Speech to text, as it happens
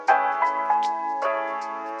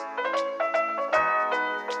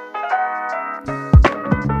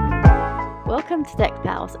Welcome to Deck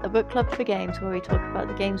Pals, a book club for games where we talk about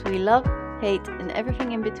the games we love, hate, and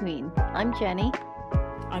everything in between. I'm Jenny.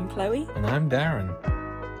 I'm Chloe. And I'm Darren.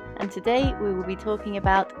 And today we will be talking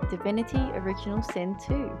about Divinity Original Sin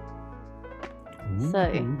 2. Ooh.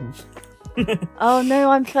 So... Oh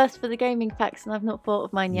no, I'm first for the gaming facts and I've not thought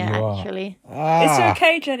of mine yet, actually. It's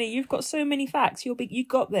okay, Jenny. You've got so many facts. You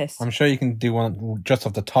got this. I'm sure you can do one just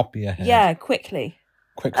off the top of your head. Yeah, quickly.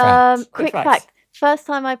 Quick facts. Quick fact. First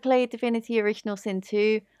time I played Divinity Original Sin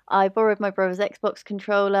 2, I borrowed my brother's Xbox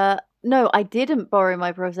controller. No, I didn't borrow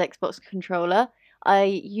my brother's Xbox controller. I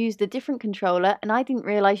used a different controller and I didn't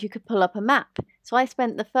realise you could pull up a map. So I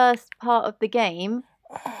spent the first part of the game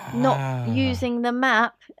not using the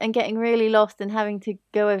map and getting really lost and having to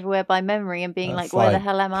go everywhere by memory and being like, where the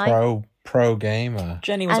hell am I? Pro gamer.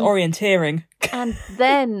 Jenny was orienteering. And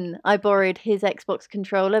then I borrowed his Xbox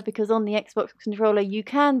controller because on the Xbox controller you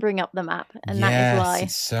can bring up the map, and that is why.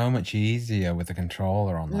 It's so much easier with a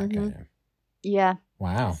controller on that game. Yeah.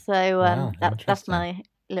 Wow. So that's my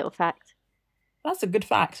little fact. That's a good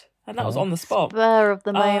fact. And that was on the spot. Spur of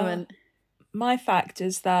the moment. My fact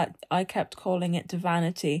is that I kept calling it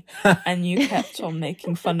Divinity and you kept on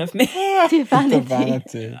making fun of me.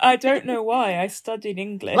 Divinity. I don't know why. I studied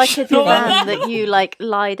English. Like a divan that you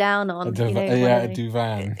lie down on. A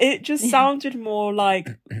divan. It just sounded more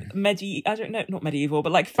like I don't know, not medieval,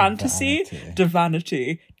 but like fantasy.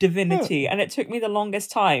 Divinity. And it took me the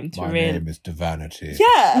longest time to My name is Divinity.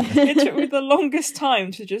 Yeah, it took me the longest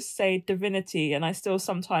time to just say Divinity, and I still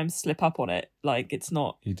sometimes slip up on it. Like, it's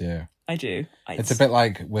not... You do. I do. It's a bit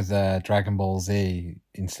like with Dragon Ball Z.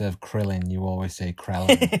 Instead of Krillin, you always say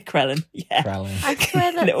Krellin. Krellin, yeah. Krellin. I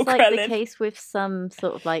swear that's Little like Krellin. the case with some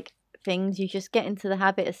sort of like things. You just get into the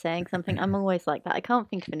habit of saying something. I'm always like that. I can't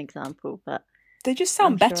think of an example, but they just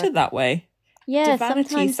sound better that way. Yeah,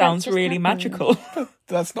 Divinity sounds really magical.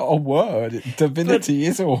 That's not a word. Divinity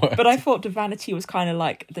is a word. But I thought Divinity was kind of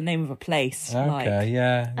like the name of a place. Okay,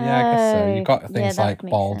 yeah, I guess so. You've got things like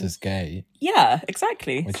Baldur's Gate. Yeah,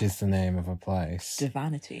 exactly. Which is the name of a place.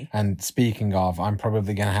 Divinity. And speaking of, I'm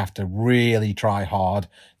probably going to have to really try hard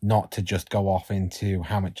not to just go off into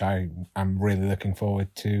how much I'm really looking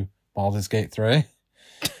forward to Baldur's Gate 3.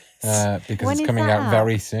 Because it's coming out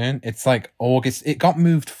very soon. It's like August. It got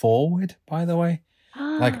moved forward, by the way.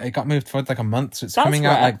 Like, it got moved forward like a month, so it's coming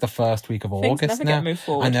out like the first week of August now.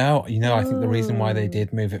 I know. I think the reason why they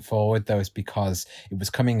did move it forward, though, is because it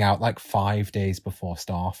was coming out like 5 days before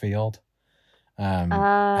Starfield. And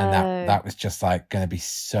that was just like going to be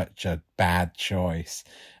such a bad choice.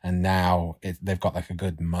 And now they've got like a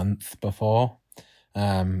good month before.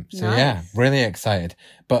 Yeah, really excited.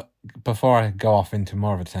 But before I go off into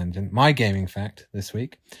more of a tangent, my gaming fact this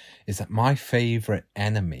week is that my favourite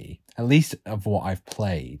enemy, at least of what I've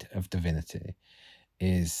played of Divinity,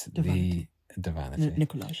 is the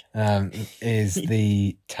Nicolaj. Is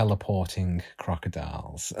the teleporting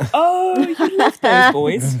crocodiles. Oh, you love those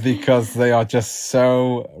boys. Because they are just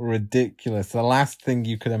so ridiculous. The last thing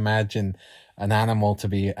you could imagine an animal to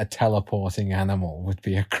be a teleporting animal would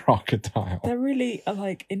be a crocodile. They're really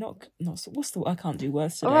like what's the word? I can't do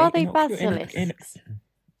words today. Or are they basilisks?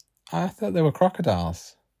 I thought they were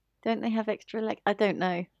crocodiles. Don't they have extra legs? I don't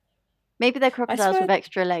know. Maybe they're crocodiles with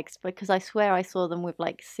extra legs, because I swear I saw them with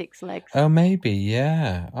like 6 legs. Oh, maybe,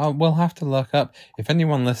 yeah. Oh, we'll have to look up. If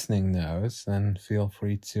anyone listening knows, then feel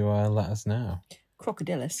free to let us know.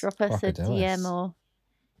 Crocodilus. Drop us a DM or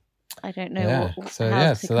I don't know.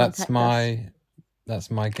 Yeah. So that's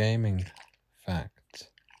my gaming fact.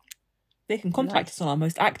 They can contact us on our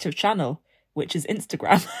most active channel, which is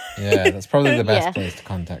Instagram. Yeah, that's probably the best place to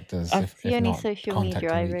contact us. It's the only social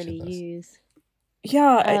media I really use.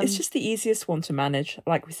 Yeah, it's just the easiest one to manage,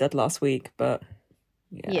 like we said last week, but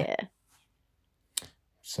yeah.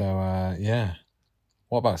 So,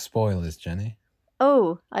 what about spoilers, Jenny?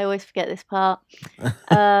 Oh, I always forget this part.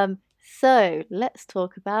 So, let's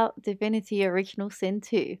talk about Divinity Original Sin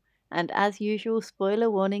 2. And as usual,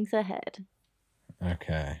 spoiler warnings ahead.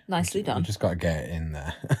 Okay. Nicely done. We just got to get it in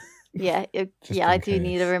there. Yeah, I do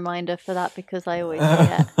need a reminder for that because I always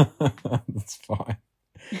forget. That's fine.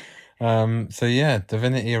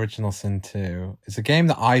 Divinity Original Sin 2 is a game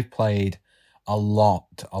that I played a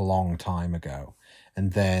long time ago.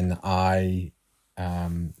 And then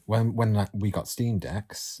when we got Steam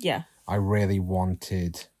Decks, I really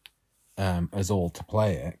wanted us all to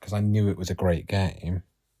play it because I knew it was a great game.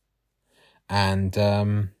 And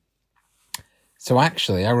so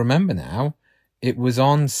actually, I remember now, it was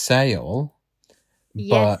on sale.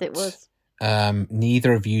 Yes, it was.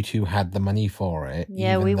 Neither of you two had the money for it.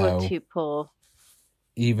 Yeah, we were too poor.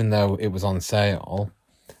 Even though it was on sale.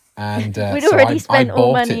 And we'd so already I spent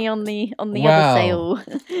all bought money it. on the Well, sale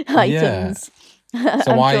items. So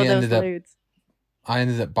I'm I sure there was ended up loads.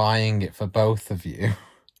 buying it for both of you.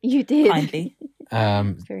 You did. Kindly.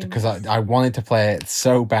 Because nice. I wanted to play it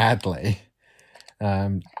so badly.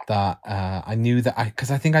 That I knew that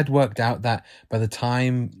because I think I'd worked out that by the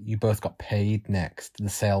time you both got paid next, the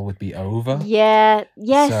sale would be over. Yeah,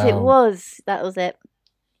 yes, it So- was. That was it.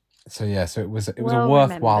 So it was a Well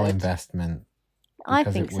worthwhile remembered. investment. I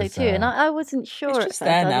because think it so was, too. And I wasn't sure at just first.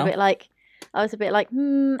 there I now. was a bit like,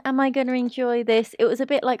 am I going to enjoy this? It was a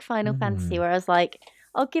bit like Final Fantasy, where I was like,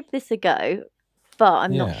 I'll give this a go, but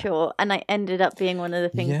I'm not Yeah. sure. And I ended up being one of the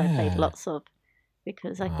things I played Yeah. lots of,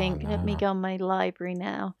 because I think, let me no. go on my library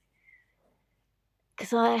now.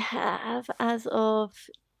 Because I have, as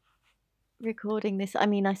of recording this,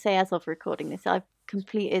 I say as of recording this, I've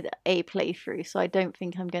completed a playthrough, so I don't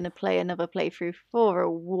think I'm going to play another playthrough for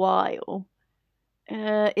a while.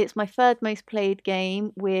 It's my third most played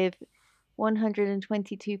game with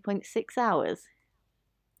 122.6 hours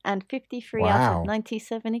and 53 out Wow. of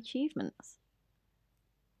 97 achievements.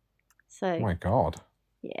 So, Oh my god.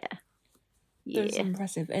 yeah. Those Yeah.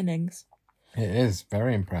 impressive innings. It is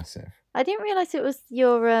very impressive. I didn't realise it was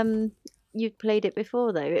your, you'd played it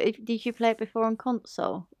before though. Did you play it before on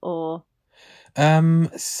console or?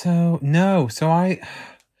 So no. So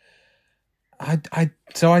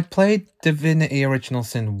I'd played Divinity Original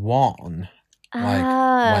Sin 1 when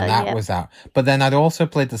that was out. But then I'd also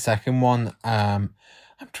played the second one. I'm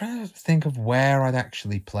trying to think of where I'd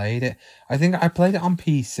actually played it. I think I played it on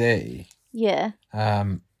PC. Yeah.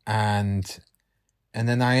 And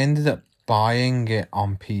then I ended up buying it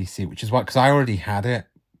on PC, which is because I already had it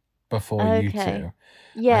before you two.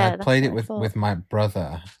 Yeah. And I played it with my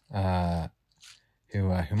brother, who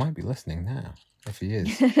might be listening now. If he is,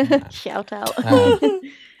 shout out.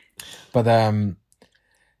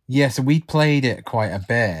 Yeah, so we played it quite a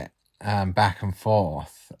bit, back and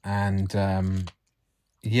forth, and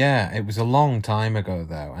yeah, it was a long time ago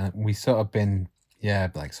though, and we sort of been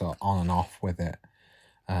sort of on and off with it.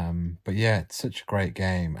 But yeah, it's such a great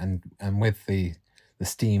game, and with the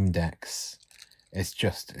Steam decks, it's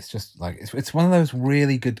just like it's one of those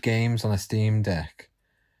really good games on a Steam Deck.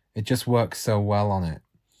 It just works so well on it.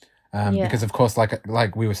 Because of course,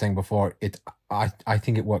 like we were saying before, I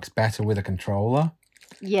think it works better with a controller.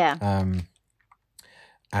 Yeah.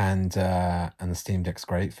 And the Steam Deck's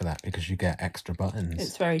great for that because you get extra buttons.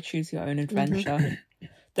 It's very choose your own adventure.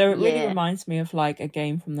 Though it really reminds me of like a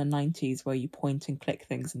game from the 90s where you point and click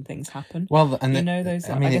things and things happen. Well, and those.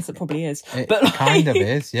 I guess it probably is. It but kind of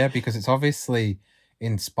is, yeah, because it's obviously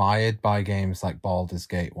inspired by games like Baldur's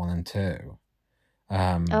Gate 1 and 2.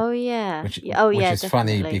 Oh yeah. Which is definitely.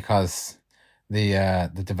 funny because the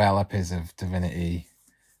developers of Divinity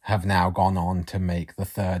have now gone on to make the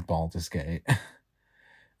third Baldur's Gate,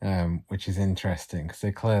 which is interesting because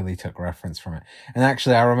they clearly took reference from it. And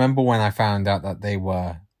actually, I remember when I found out that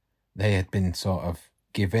they had been sort of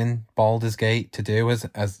given Baldur's Gate to do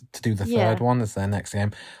as to do the third one as their next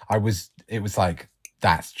game. It was like,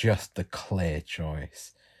 that's just the clear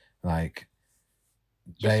choice. Like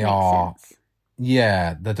Just they makes are. sense.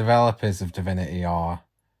 Yeah, the developers of Divinity are,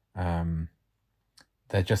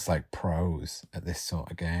 they're just like pros at this sort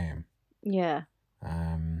of game. Yeah.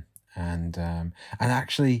 And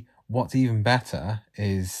actually, what's even better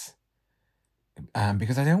is,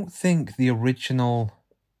 because I don't think the original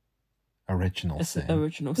Sin, the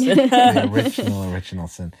original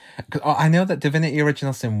Sin. 'Cause I know that Divinity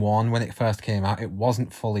Original Sin 1, when it first came out, it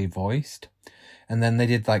wasn't fully voiced, and then they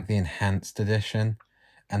did like the enhanced edition.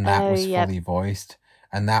 And that was fully voiced.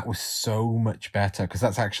 And that was so much better. Because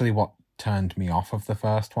that's actually what turned me off of the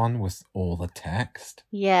first one, was all the text.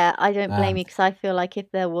 Yeah, I don't blame you, because I feel like if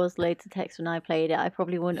there was loads of text when I played it, I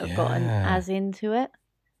probably wouldn't have gotten as into it.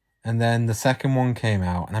 And then the second one came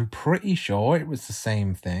out, and I'm pretty sure it was the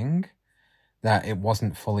same thing, that it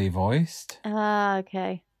wasn't fully voiced. Ah,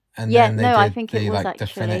 okay. And then they did I think it was like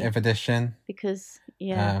actually definitive edition. because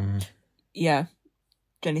yeah,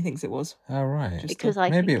 Jenny thinks it was. Oh right, because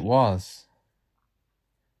maybe it was.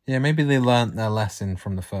 Yeah, maybe they learnt their lesson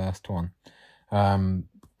from the first one.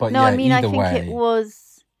 But no, yeah, I mean, either I think way, it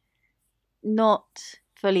was not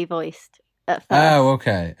fully voiced at first. Oh,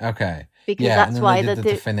 okay. Because yeah, that's why the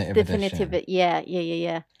definitive edition. Yeah.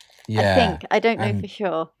 Yeah, I don't know for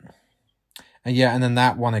sure. And yeah, and then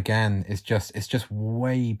that one again is it's just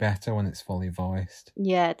way better when it's fully voiced.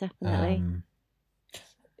 Yeah, definitely.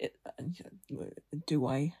 Do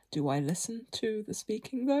I listen to the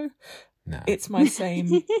speaking though? No. It's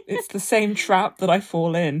it's the same trap that I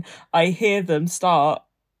fall in. I hear them start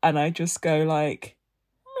and I just go like,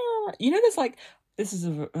 there's This is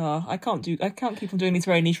I can't keep on doing these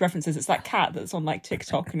very niche references. It's that cat that's on like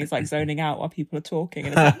TikTok and he's like zoning out while people are talking,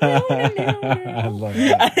 and it's like, I love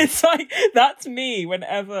that. and it's like that's me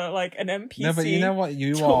whenever like an NPC. No, but you know what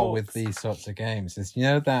you talks. are with these sorts of games is, you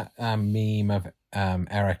know that meme of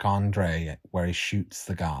Eric Andre where he shoots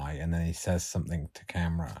the guy and then he says something to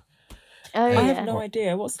camera. Oh, I yeah. have no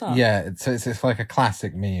idea. What's that? Yeah, it's like a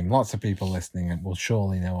classic meme. Lots of people listening will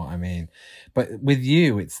surely know what I mean. But with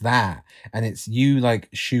you, it's that. And it's you like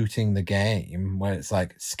shooting the game where it's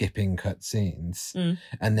like skipping cutscenes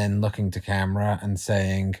and then looking to camera and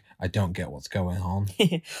saying, I don't get what's going on.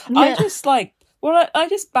 I just like, well, I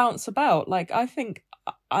just bounce about. Like, I think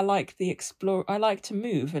I like the explore. I like to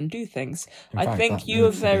move and do things. In fact, think that you are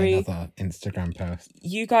needs to be very, another Instagram post.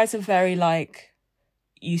 you guys are very like,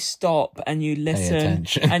 you stop and you listen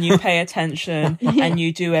attention. and you pay attention and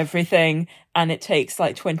you do everything, and it takes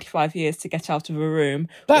like 25 years to get out of a room.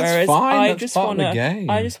 That's Whereas fine. I That's just part of the wanna, game.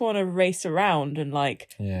 I just want to race around and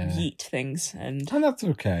like Yeah. yeet things, and That's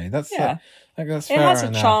okay. That's Yeah. that's it fair has a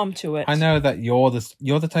enough. charm to it. I know that you're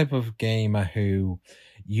the type of gamer who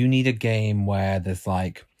you need a game where there's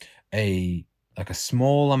like a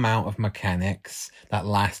small amount of mechanics that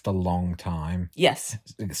last a long time. Yes.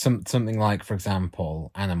 Something like, for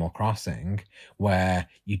example, Animal Crossing, where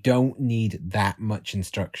you don't need that much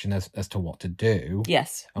instruction as to what to do.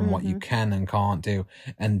 Yes. And what you can and can't do,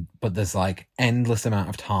 but there's like endless amount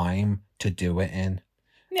of time to do it in.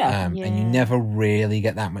 Yeah. And you never really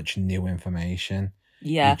get that much new information.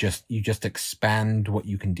 Yeah. You just expand what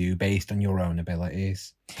you can do based on your own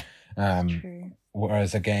abilities. True.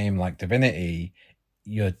 Whereas a game like Divinity,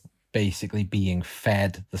 you're basically being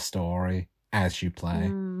fed the story as you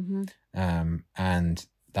play. And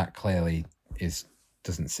that clearly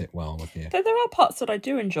doesn't sit well with you. Though there are parts that I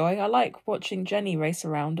do enjoy. I like watching Jenny race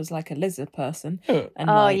around as like a lizard person. And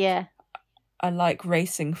Yeah. I like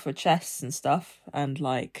racing for chests and stuff, and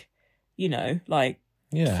like, you know, like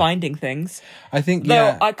finding things. I think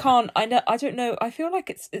Though I don't know. I feel like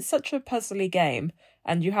it's such a puzzly game,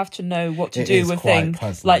 and you have to know what to do with things.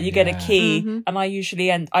 Puzzly, like you get a key, and I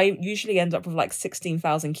usually end up with like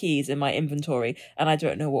 16,000 keys in my inventory, and I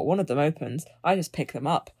don't know what one of them opens. I just pick them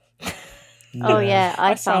up. Oh yeah,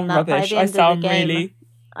 I sound found that by rubbish. the I end sound of the game. really.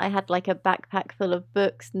 I had like a backpack full of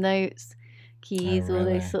books, notes, keys, all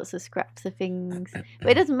really? those sorts of scraps of things.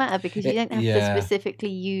 But it doesn't matter because you don't have to specifically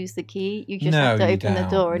use the key. You just have to open the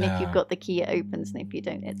door, and if you've got the key, it opens, and if you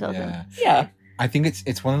don't, it doesn't. Yeah. I think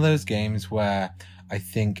it's one of those games where I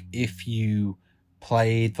think if you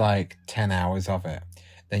played like 10 hours of it,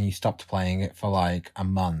 then you stopped playing it for like a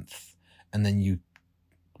month, and then you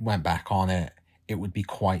went back on it, it would be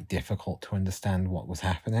quite difficult to understand what was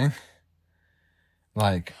happening.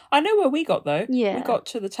 Like, I know where we got though. Yeah. We got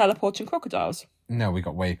to the teleporting crocodiles. no, we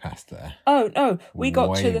got way past there. Oh no, we got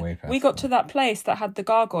Way past to that place that had the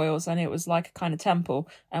gargoyles, and it was like a kind of temple,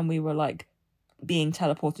 and we were like being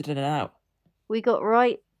teleported in and out. We got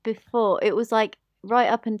right before. It was like right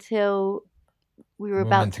up until we were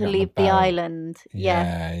about meant to to get on leave the the boat. island.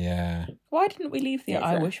 Yeah. Yeah. Why didn't we leave the? It's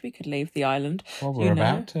I a- wish we could leave the island. Well, You we're know.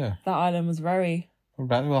 about to. That island was very.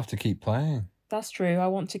 We'll have to keep playing. That's true. I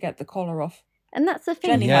want to get the collar off. And that's the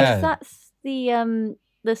thing. Jenny because has- That's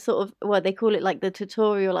the sort of, well, they call it like the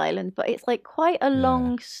tutorial island, but it's like quite a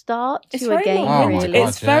long start It's to a very game. long-winded. Really.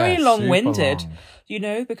 It's very super long-winded. long. You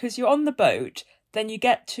know, because you're on the boat, then you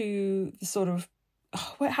get to the sort of.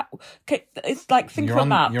 Okay, it's like think of a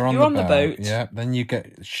map. You're on the boat. Yeah. Then you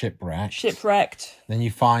get shipwrecked. Shipwrecked. Then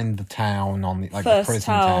you find the town on the the First prison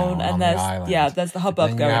town, and on there's the island. there's the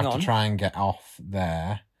hubbub then going you have on. to try and get off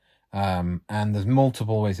there. And there's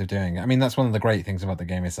multiple ways of doing it. I mean, that's one of the great things about the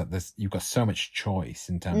game is that you've got so much choice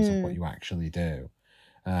in terms of what you actually do.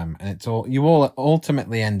 And you all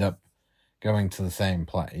ultimately end up going to the same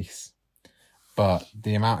place, but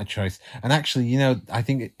the amount of choice. And actually, you know, I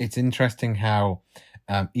think it's interesting how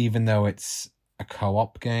even though it's a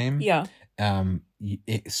co-op game,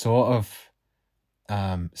 it sort of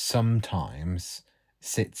sometimes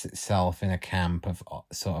sits itself in a camp of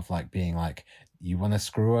sort of like being like, you want to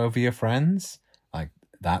screw over your friends? Like,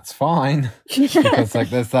 that's fine. Because like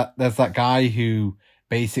there's that guy who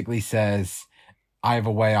basically says, I have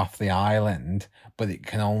a way off the island, but it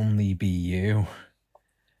can only be you.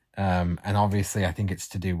 And obviously I think it's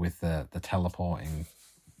to do with the teleporting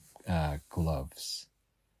gloves.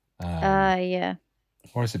 Yeah.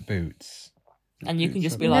 Or is it boots? And you can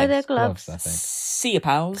just be No, like, they're gloves. I think. see you,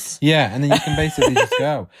 pals. Yeah, and then you can basically just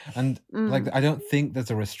go. And like, I don't think there's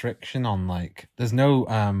a restriction on like, there's no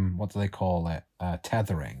what do they call it?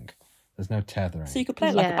 Tethering. There's no tethering. So you could play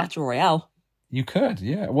it like a battle royale. You could,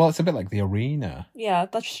 yeah. Well, it's a bit like the arena. Yeah,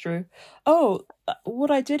 that's true. Oh, what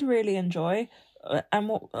I did really enjoy, that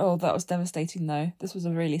was devastating though. This was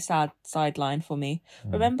a really sad sideline for me.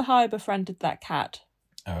 Remember how I befriended that cat?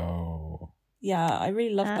 Oh. Yeah, I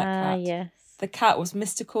really loved that cat. Yes. The cat was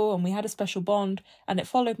mystical and we had a special bond, and it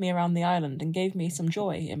followed me around the island and gave me some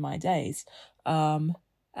joy in my days. And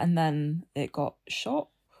then it got shot.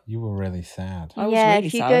 You were really sad. I was really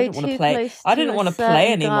if you sad. go I didn't want too to play. close I to didn't a want to play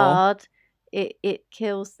certain anymore. guard, it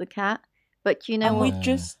kills the cat. But you know And what?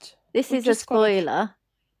 This is a spoiler.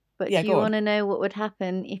 But Yeah, do you go on. want to know what would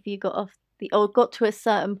happen if you got got to a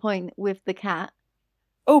certain point with the cat?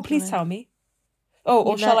 Oh, please tell me. Oh,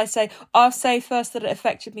 or shall let- I say? I'll say first that it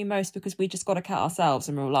affected me most because we just got a cat ourselves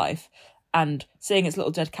in real life, and seeing its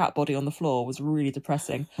little dead cat body on the floor was really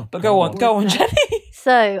depressing. But go on, Jenny.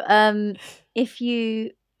 So, I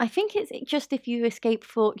think it's just if you escape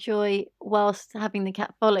Fort Joy whilst having the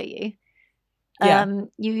cat follow you,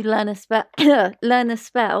 you learn a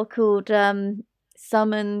spell called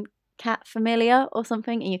Summon Cat Familiar or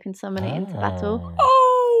something, and you can summon it into battle.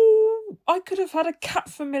 Oh, I could have had a cat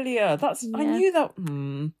familiar. I knew that.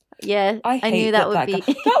 Yeah, I knew that would be.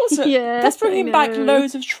 That was that's bringing back know.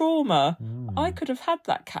 loads of trauma. I could have had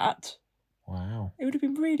that cat. Wow. It would have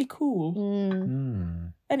been really cool.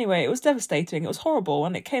 Anyway, it was devastating. It was horrible,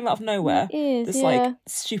 and it came out of nowhere. It is, this like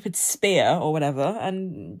stupid spear or whatever,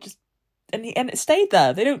 and it stayed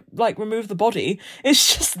there. They don't like remove the body.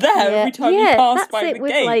 It's just there every time you pass by the gate.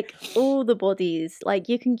 With like all the bodies. Like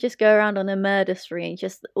you can just go around on a murder spree and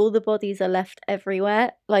just all the bodies are left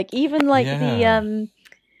everywhere. Like even like the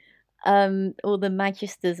all the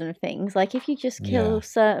magisters and things. Like if you just kill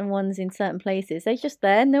certain ones in certain places, they're just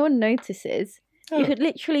there. No one notices. You could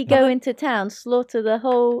literally go into town, slaughter the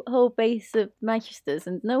whole base of magisters,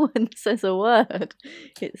 and no one says a word.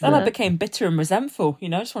 Then I became bitter and resentful. I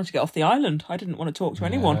just wanted to get off the island. I didn't want to talk to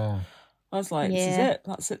anyone. I was like, "This is it.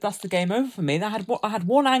 That's it. That's the game over for me." I had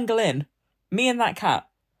one angle in, me and that cat.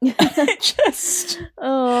 It just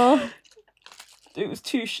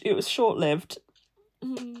it was short lived.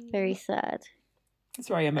 Very sad. It's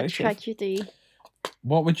very emotive. A tragedy.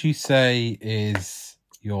 What would you say is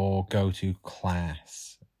your go-to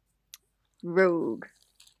class? Rogue.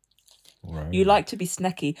 You like to be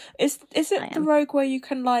sneaky. Is it the rogue where you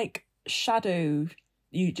can like shadow?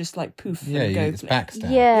 You just like poof. and go it's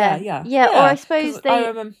backstab. Yeah. Or I suppose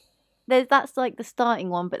that's like the starting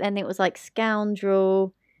one, but then it was like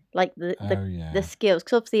scoundrel, like the skills.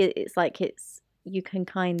 Because obviously you can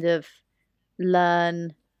kind of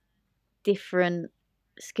learn different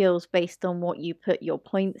skills based on what you put your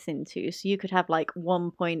points into, so you could have like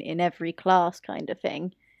 1 point in every class kind of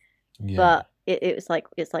thing. But it's like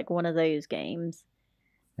one of those games.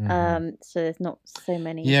 So there's not so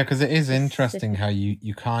many. Because it is interesting how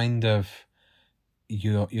you kind of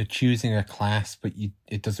you're choosing a class, but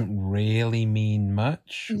it doesn't really mean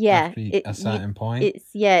much. At a certain point,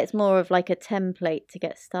 it's more of like a template to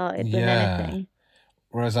get started than anything.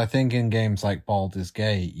 Whereas I think in games like Baldur's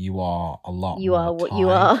Gate, you are a lot. You are what you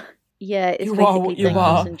are. Yeah, it's basically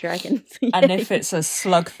Dungeons and Dragons. And if it's a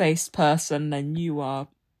slug-faced person, then you are.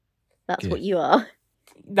 That's what you are.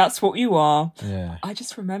 That's what you are. Yeah. I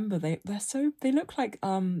just remember they look like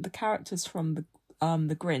the characters from the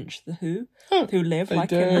Grinch, the Who live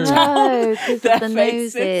like in the town. Oh, because of the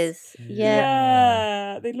noses.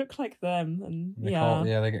 Yeah, they look like them, and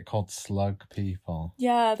they get called slug people.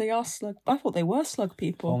 Yeah, they are slug. I thought they were slug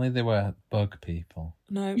people. If only they were bug people.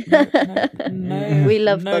 No. We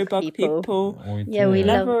love bug people. We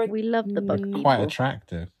love the bug people. Quite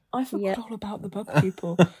attractive. I forgot all about the bug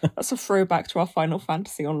people. That's a throwback to our Final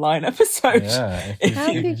Fantasy Online episode. Yeah,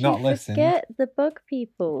 How could you forget the bug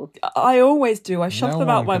people? I always do. I shove them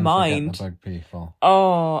out my mind. The bug people.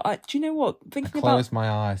 Oh, do you know what? I close my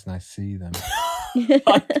eyes and I see them.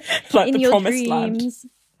 like in the your promised dreams. land.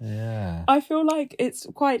 Yeah. I feel like it's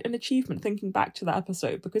quite an achievement thinking back to that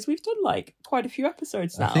episode because we've done like quite a few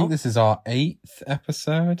episodes now. I think this is our 8th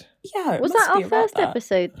episode. Yeah. Was that our first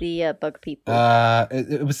episode, the bug people?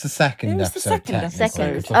 It was the second episode.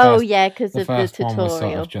 Second. Oh yeah, because of the tutorial. One was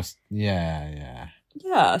sort of just yeah.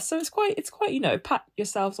 So it's quite pat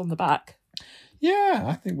yourselves on the back. Yeah,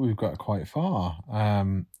 I think we've got quite far.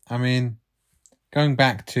 I mean, going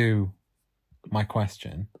back to my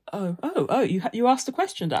question. Oh! You asked a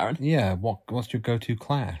question, Darren. Yeah. What's your go-to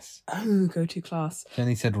class? Oh, go-to class.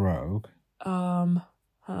 Jenny said rogue.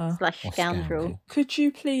 Slash scoundrel. Could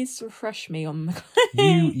you please refresh me on the?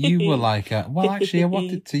 you were like actually I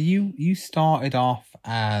wanted to. You started off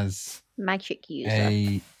as magic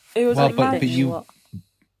user. It was but you.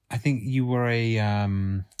 I think you were a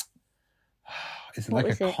Is it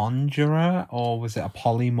like a conjurer or was it a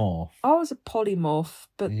polymorph? I was a polymorph,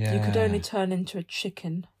 but you could only turn into a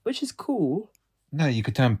chicken, which is cool. No, you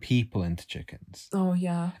could turn people into chickens. Oh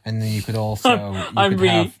yeah. And then you could also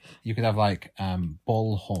you could have like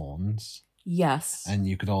bull horns. Yes. And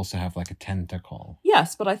you could also have like a tentacle.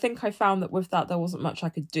 Yes, but I think I found that with that there wasn't much I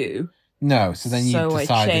could do. No, so then you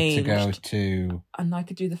decided to go to... And I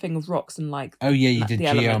could do the thing with rocks and like... Oh yeah, you did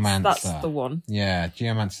Geomancer. That's the one. Yeah,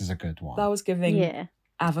 Geomancer's a good one. That was giving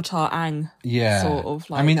Avatar Aang sort of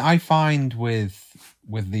like... I mean, I find with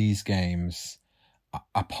these games,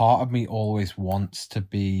 a part of me always wants to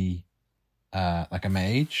be like a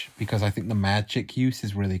mage, because I think the magic use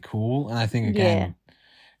is really cool. And I think, again,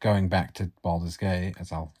 going back to Baldur's Gate,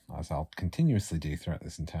 as I'll continuously do throughout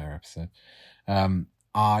this entire episode,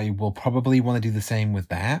 I will probably want to do the same with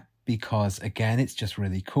that, because again, it's just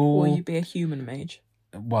really cool. Or you be a human mage.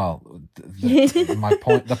 Well,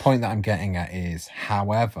 the point that I'm getting at is,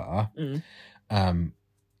 however,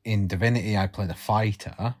 in Divinity, I played a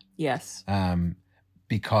fighter. Yes.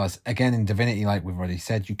 Because again, in Divinity, like we've already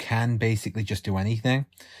said, you can basically just do anything.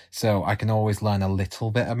 So I can always learn a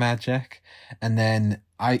little bit of magic, and then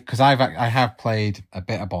I have played a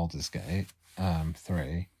bit of Baldur's Gate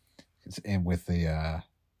 3 with the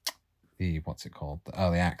what's it called, the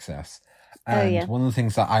early access. And one of the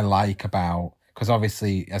things that I like about, because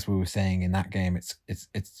obviously, as we were saying, in that game,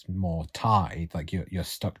 it's more tied, like you're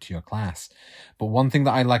stuck to your class. But one thing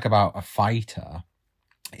that I like about a fighter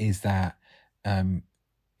is that in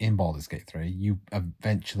Baldur's Gate 3, you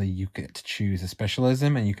get to choose a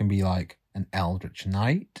specialism, and you can be like an Eldritch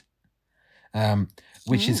Knight,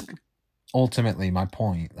 which is ultimately my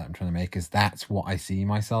point that I'm trying to make, is that's what I see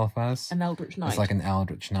myself as. An Eldritch Knight. It's like an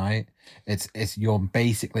Eldritch Knight. It's you're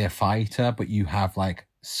basically a fighter, but you have like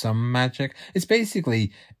some magic. It's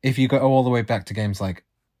basically, if you go all the way back to games like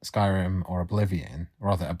Skyrim or Oblivion, or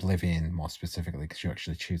rather Oblivion more specifically, because you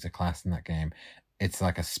actually choose a class in that game, it's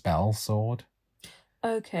like a spell sword.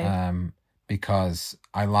 Okay. Because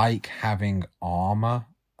I like having armor,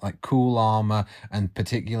 like cool armor, and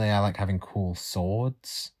particularly I like having cool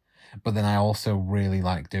swords. But then I also really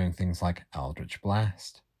like doing things like Eldritch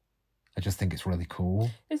Blast. I just think it's really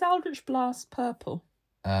cool. Is Eldritch Blast purple?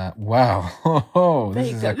 Wow.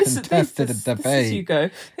 This is a contested debate. This you go.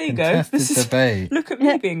 There you go. Debate. Look at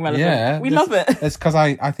me being relevant. Yeah, we love it. It's because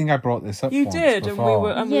I think I brought this up. You once did,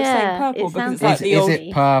 before. and we were saying purple because it's like the old. Is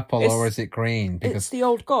it purple or is it green? Because it's the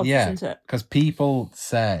old gods, isn't it? Because people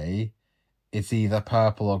say it's either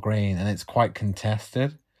purple or green, and it's quite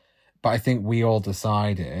contested. But I think we all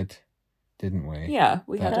decided, didn't we? Yeah,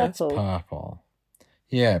 we had it's purple.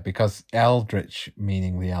 Yeah, because Eldritch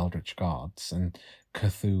meaning the Eldritch gods, and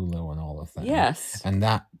Cthulhu and all of that. Yes. And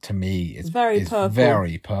that, to me, is very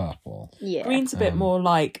purple. Yeah. Green's a bit more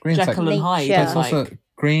like Jekyll and Hyde. But it's also,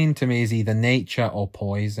 green to me is either nature or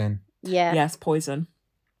poison. Yeah. Yes, poison.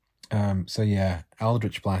 So yeah,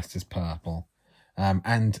 Eldritch Blast is purple.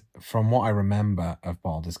 And from what I remember of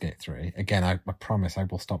Baldur's Gate 3, again, I promise I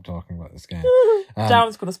will stop talking about this game.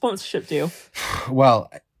 Darren's got a sponsorship deal.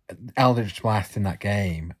 Well, Eldritch Blast in that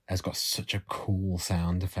game has got such a cool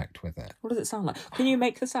sound effect with it. What does it sound like? Can you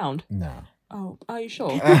make the sound? No. Oh, are you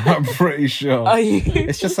sure? I'm pretty sure. Are you?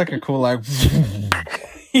 It's just like a cool, like... That's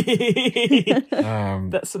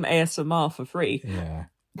some ASMR for free. Yeah.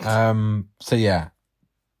 So yeah,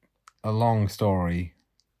 a long story.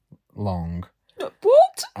 Long.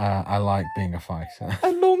 What? I like being a fighter.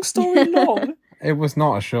 A long story long? It was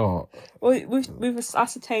not a short. Well, we've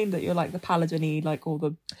ascertained that you're like the paladin-y, like all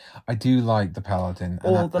the... I do like the paladin.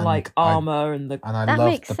 All the like armour and the... And I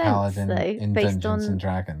love the paladin in Dungeons and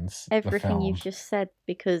Dragons. Everything you've just said,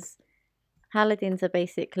 because paladins are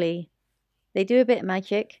basically... They do a bit of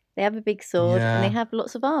magic, they have a big sword, and they have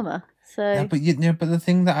lots of armour. So... Yeah, but the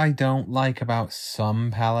thing that I don't like about some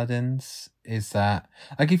paladins is that...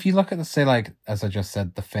 Like, if you look at, say, like, as I just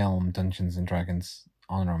said, the film Dungeons and Dragons...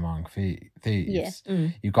 Honor Among Thieves.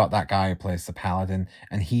 You've got that guy who plays the paladin,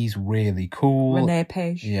 and he's really cool.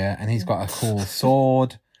 Neopets. Yeah, and he's got a cool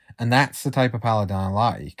sword, and that's the type of paladin I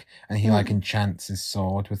like. And he like enchants his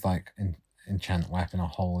sword with like an enchant weapon or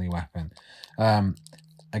holy weapon.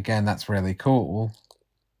 Again, that's really cool.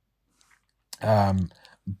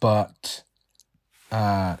 But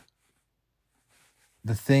the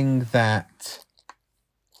thing that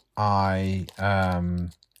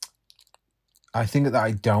I think that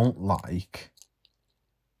I don't like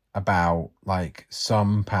about like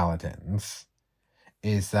some paladins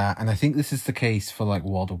is that, and I think this is the case for like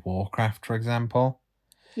World of Warcraft, for example,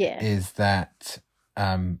 is that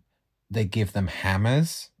they give them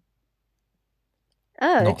hammers,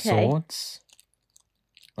 not swords.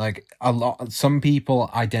 Like some people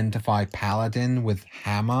identify paladin with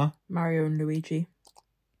hammer. Mario and Luigi.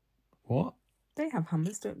 What? They have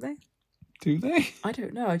hammers, don't they? Do they? I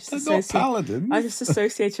don't know. I just They're not paladins. I just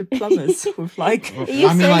associated plumbers with like. Are you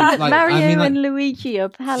saying that Mario and Luigi are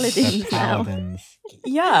paladins now?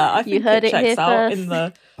 Yeah, I think you heard it checks here out first. in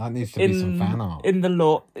the. That needs to be some fan art. In the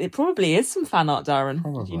lore, it probably is some fan art, Darren.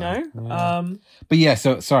 Probably, you know. Yeah. But yeah,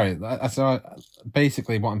 so sorry. So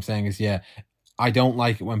basically, what I'm saying is, I don't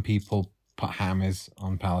like it when people put hammers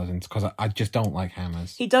on paladins because I just don't like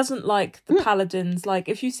hammers. He doesn't like the paladins. Like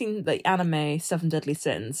if you've seen the anime Seven Deadly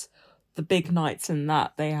Sins, the big knights in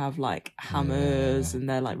that, they have like hammers and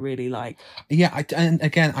they're like really like. Yeah, and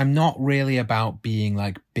again, I'm not really about being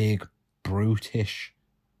like big, brutish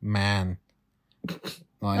man.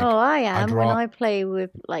 Like, I am when I play with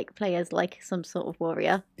like players like some sort of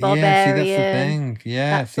warrior, barbarian.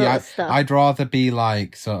 Yeah, see, that's the thing. Yeah, see, I'd rather be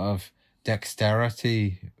like sort of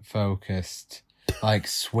dexterity focused, like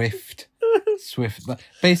swift,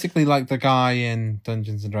 basically like the guy in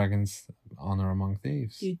Dungeons and Dragons: Honor Among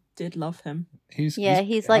Thieves. You did love him. He's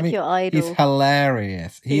like your idol. He's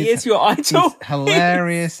hilarious. He is your idol. He's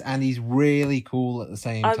hilarious and he's really cool at the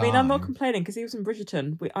same time. I mean, I'm not complaining because he was in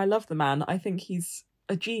Bridgerton. I love the man. I think he's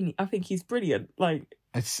a genie. I think he's brilliant. Like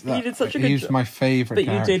he did such a good job. He was my favourite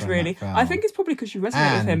character. You did really. I think it's probably because you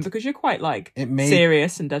resonate with him because you're quite like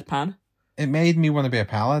serious and deadpan. It made me want to be a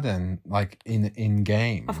paladin, like in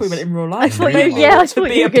games. I thought you meant in real life. I thought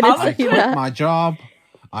you were going to say that. I quit my job.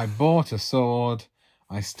 I bought a sword.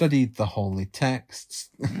 I studied the holy texts.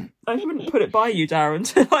 I wouldn't put it by you, Darren,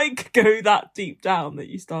 to like go that deep down that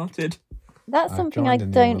you started. That's something I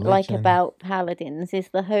don't like about paladins is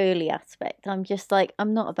the holy aspect. I'm just like,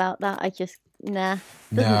 I'm not about that. I just doesn't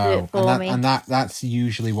do it for me. And that's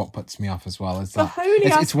usually what puts me off as well. Is the that holy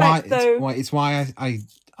aspect, it's why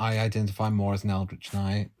I identify more as an Eldritch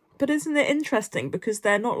Knight. But isn't it interesting because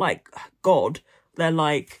they're not like God, they're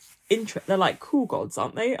like they're like cool gods,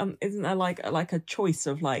 aren't they? Isn't there like a choice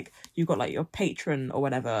of like you've got like your patron or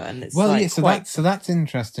whatever, and it's so that's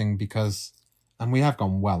interesting because, and we have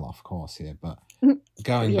gone well off course here, but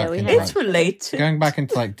going back into it's related. Going back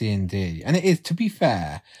into like D&D, and it is, to be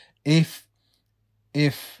fair, if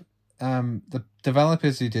the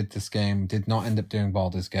developers who did this game did not end up doing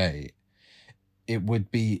Baldur's Gate, it would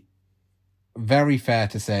be very fair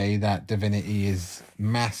to say that Divinity is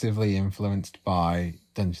massively influenced by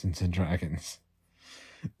Dungeons and Dragons.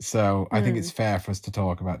 So I think it's fair for us to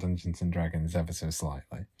talk about Dungeons and Dragons ever so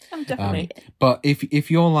slightly. Definitely. But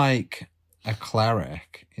if you're like a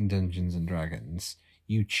cleric in Dungeons and Dragons,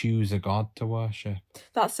 you choose a god to worship.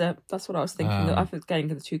 That's it. That's what I was thinking. I was getting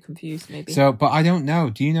the two confused, maybe. So, but I don't know.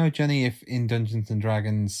 Do you know, Jenny, if in Dungeons and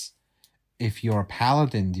Dragons, if you're a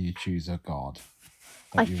paladin, do you choose a god?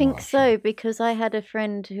 I think so, because I had a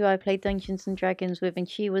friend who I played Dungeons and Dragons with, and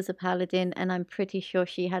she was a paladin, and I'm pretty sure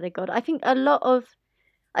she had a god. I think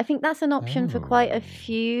that's an option for quite a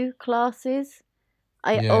few classes.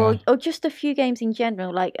 Or just a few games in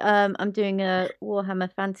general. Like I'm doing a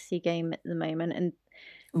Warhammer Fantasy game at the moment, and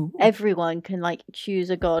everyone can like choose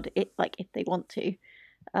a god if they want to,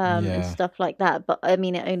 and stuff like that. But I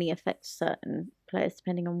mean, it only affects certain players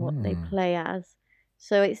depending on what they play as.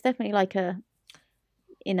 So it's definitely like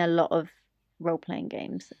in a lot of role-playing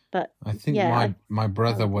games. But I think my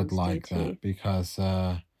brother would like that because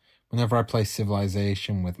whenever I play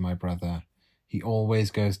Civilization with my brother, he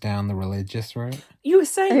always goes down the religious route. You were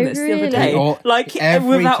saying this the other day,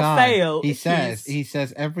 without fail. He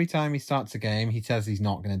says every time he starts a game, he says he's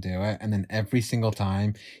not going to do it, and then every single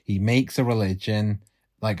time he makes a religion,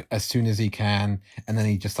 like as soon as he can, and then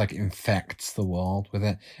he just like infects the world with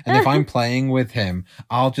it. And if I'm playing with him,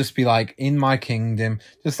 I'll just be like in my kingdom,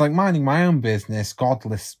 just like minding my own business,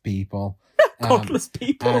 godless people. Godless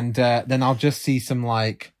people. And then I'll just see some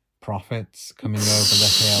like prophets coming over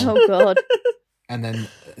the hill. Oh God. And then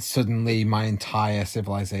suddenly my entire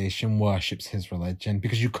civilization worships his religion,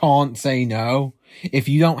 because you can't say no. If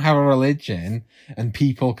you don't have a religion and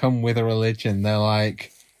people come with a religion, they're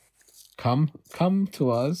like, come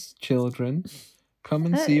to us, children. Come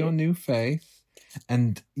and see your new faith.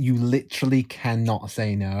 And you literally cannot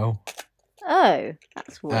say no. Oh,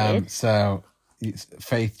 that's weird. So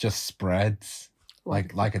faith just spreads.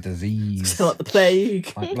 Like a disease. Still like the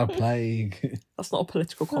plague. Like the plague. That's not a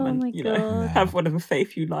political comment, you know. No. Have whatever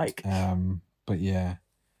faith you like. But yeah.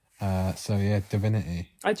 So yeah, Divinity.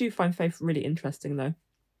 I do find faith really interesting though.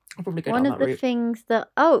 I'll probably go down that route. One of the things that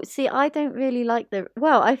I don't really like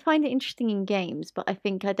I find it interesting in games, but I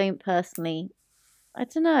think I don't personally. I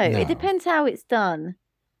don't know. No. It depends how it's done.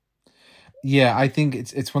 Yeah, I think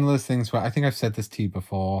it's one of those things where I think I've said this to you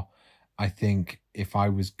before. I think if I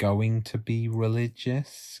was going to be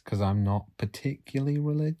religious, because I'm not particularly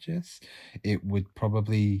religious, it would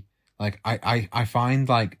probably, like, I find,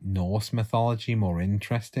 like, Norse mythology more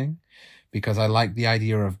interesting, because I like the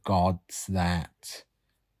idea of gods that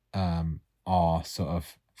are sort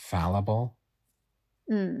of fallible.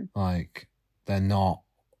 Like, they're not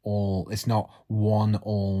all, it's not one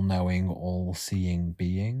all-knowing, all-seeing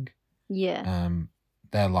being. Yeah.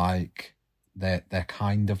 They're like, they're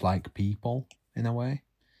kind of like people in a way.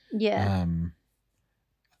 Yeah.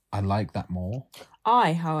 I like that more.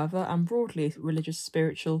 I, however, am broadly religious,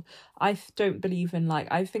 spiritual. I don't believe in, like,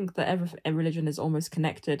 I think that every religion is almost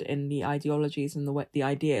connected in the ideologies and the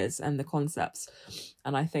ideas and the concepts.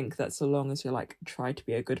 And I think that so long as you, like, try to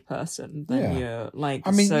be a good person, then you're, like,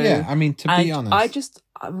 I mean, so... yeah, I mean, to be honest...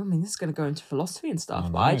 I mean, this is going to go into philosophy and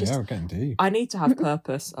stuff, but we're getting deep. I need to have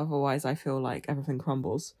purpose, otherwise I feel like everything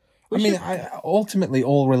crumbles. Ultimately,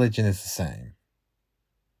 all religion is the same.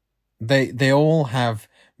 They all have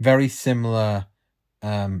very similar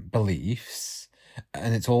beliefs,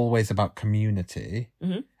 and it's always about community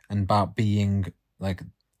and about being, like,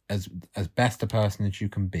 as best a person as you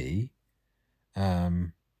can be.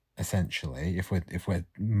 Essentially, if we're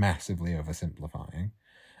massively oversimplifying,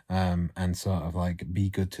 and sort of like be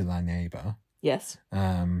good to thy neighbor. Yes.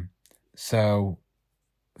 So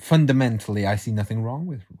fundamentally, I see nothing wrong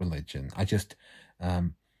with religion. I just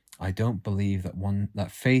I don't believe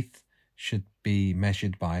that faith should be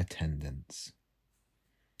measured by attendance.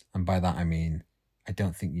 And by that I mean, I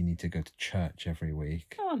don't think you need to go to church every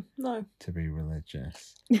week. No. To be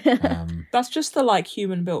religious. That's just the, like,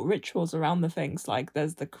 human-built rituals around the things. Like,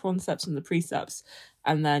 there's the concepts and the precepts,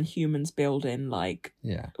 and then humans build in, like...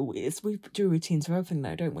 Yeah. We do routines for everything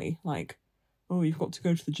now, don't we? Like, oh, you've got to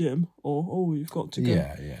go to the gym, or, oh, you've got to go...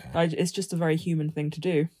 Yeah. It's just a very human thing to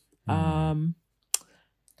do.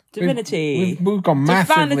 Divinity. We've gone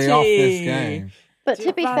massively Divinity. off this game. But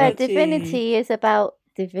to be fair, Divinity is about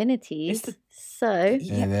divinities, so it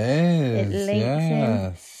links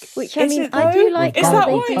in. Which, I mean, I do like how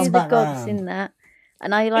they do the gods in that,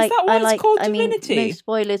 and I like. I mean, no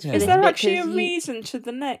spoilers for this. Is there actually a reason to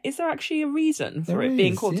the Is there actually a reason for it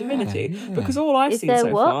being called Divinity? Yeah. Because all I've seen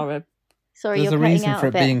so far are... Sorry, there's you're a reason for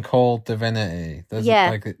it out being called Divinity. There's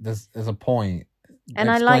there's a point.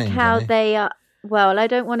 And I like how they are. Well, I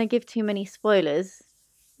don't want to give too many spoilers.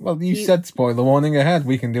 Well, you said spoiler warning ahead.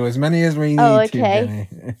 We can do as many as we need to, Jenny.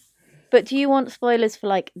 But do you want spoilers for,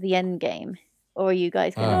 like, the end game? Or are you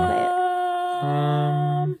guys going to play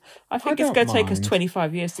it? I think it's going to take us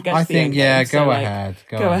 25 years to get to the end end game. Go ahead.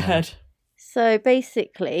 Go ahead. So,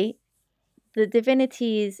 basically, the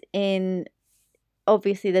divinities in...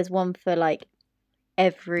 Obviously, there's one for, like,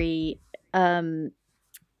 every...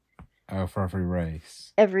 for every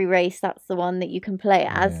race. Every race, that's the one that you can play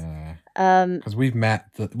as. Because we've met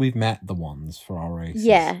the ones for our races.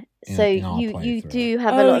 Yeah, so you do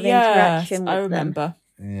have a lot of interaction with them. I remember.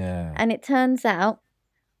 Yeah. And it turns out,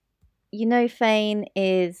 Fane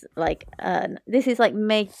is like this is like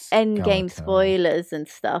end game spoilers and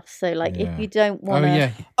stuff. So like if you don't want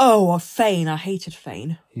to, Fane, I hated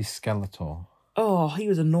Fane. He's Skeletor. Oh, he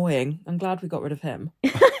was annoying. I'm glad we got rid of him.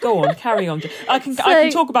 Go on, carry on. I can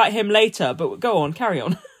talk about him later, but go on, carry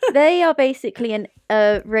on. They are basically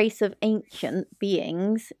a race of ancient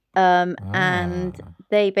beings, and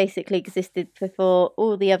they basically existed before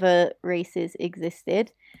all the other races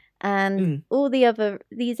existed. And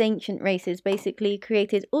these ancient races basically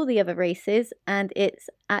created all the other races, and it's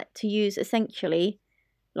to use essentially,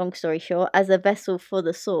 long story short, as a vessel for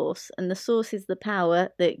the source. And the source is the power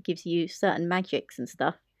that gives you certain magics and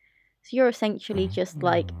stuff. So you're essentially just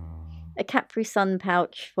like a Capri Sun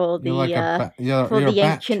pouch for the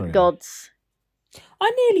ancient gods.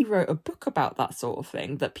 I nearly wrote a book about that sort of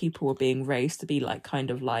thing, that people were being raised to be like, kind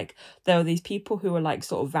of like, there were these people who were like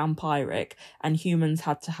sort of vampiric, and humans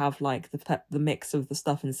had to have like the mix of the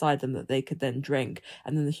stuff inside them that they could then drink,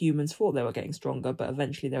 and then the humans thought they were getting stronger, but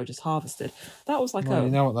eventually they were just harvested. That was like you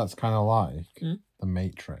know what that's kind of like? The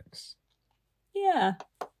Matrix. Yeah.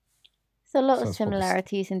 So a lot of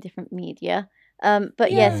similarities in different media.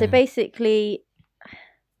 But yeah, so basically,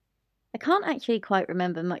 I can't actually quite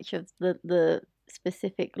remember much of the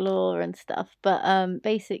specific lore and stuff, but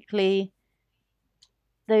basically,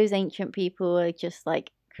 those ancient people are just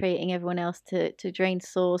like creating everyone else to drain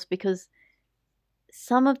source, because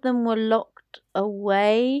some of them were locked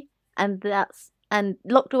away, and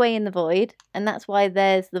locked away in the void, and that's why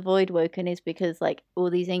there's the void woken, is because like all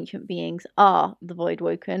these ancient beings are the void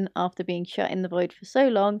woken after being shut in the void for so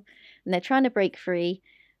long, and they're trying to break free,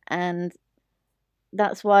 and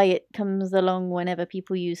that's why it comes along whenever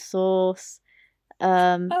people use source.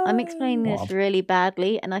 I'm explaining this really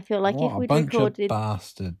badly, and I feel like if we'd recorded,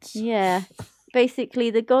 bastards. Yeah,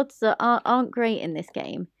 basically the gods aren't great in this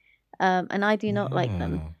game, and I do not like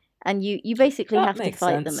them. And you basically have to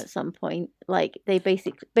fight them at some point. Like they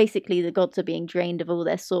basically the gods are being drained of all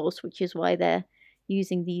their source, which is why they're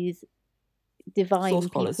using these divine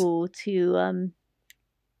people to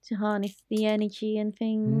harness the energy and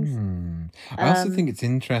things. I also think it's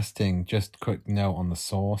interesting, just quick note on the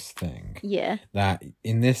source thing. Yeah. That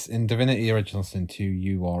in Divinity Original Sin 2,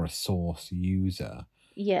 you are a source user.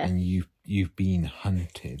 Yeah. And you've been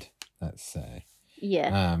hunted, let's say.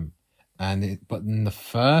 Yeah. But in the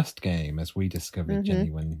first game, as we discovered,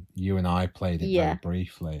 Jenny, when you and I played it very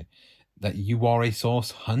briefly, that you are a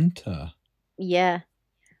source hunter. Yeah.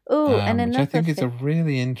 Oh, and which I think is a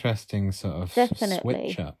really interesting sort of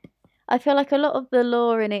switch up. I feel like a lot of the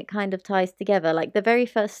lore in it kind of ties together. Like the very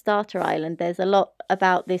first starter island, there's a lot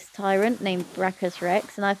about this tyrant named Brachus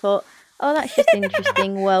Rex, and I thought, oh, that's just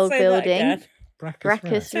interesting world building. Brachus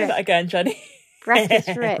Rex. Say that again, Jenny.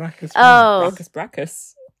 Brachus Rex.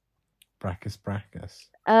 Brachus.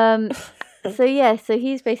 So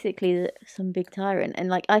he's basically some big tyrant, and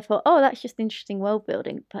like I thought, oh, that's just interesting world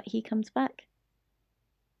building, but he comes back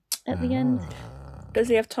at the end. Does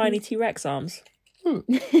he have tiny T-Rex arms?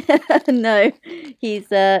 No, he's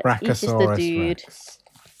just a dude. Rex.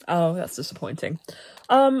 Oh, that's disappointing.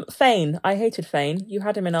 Fane. I hated Fane. You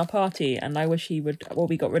had him in our party, and I wish he would. Well,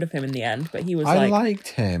 we got rid of him in the end, but he was. I liked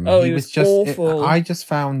him. Oh, he was just awful. I just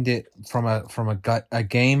found it from a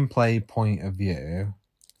gameplay point of view.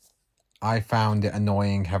 I found it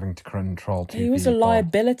annoying having to control two people. He was a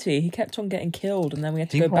liability. He kept on getting killed, and then we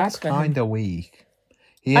had to go back for him. He was kind of weak.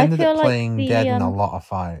 He ended up playing dead in a lot of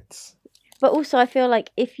fights. But also, I feel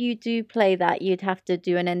like if you do play that, you'd have to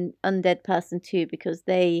do an undead person too, because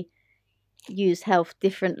they use health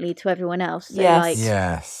differently to everyone else. So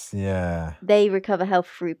they recover health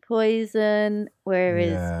through poison,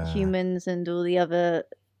 whereas humans and all the other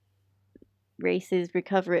races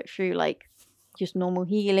recover it through like just normal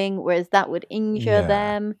healing, whereas that would injure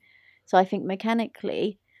them. So I think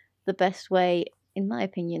mechanically, the best way, in my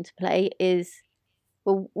opinion, to play is.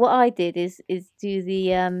 Well, what I did is do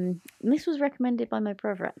the this was recommended by my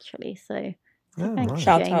brother actually, so thanks,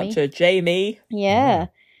 shout Jamie. out to Jamie. Yeah.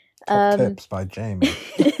 Top tips by Jamie.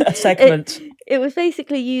 A segment. It was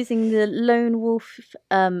basically using the Lone Wolf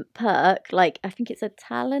perk, like I think it's a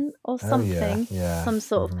talent or something, some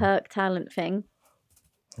sort of perk talent thing,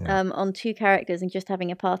 on 2 characters and just having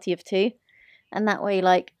a party of 2, and that way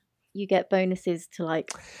like. You get bonuses to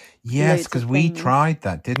like. Yes, because we tried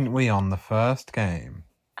that, didn't we, on the first game?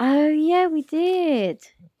 Oh yeah, we did.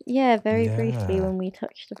 Yeah, very briefly when we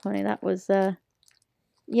touched upon it. That was I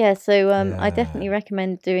definitely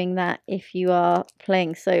recommend doing that if you are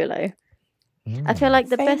playing solo. I feel like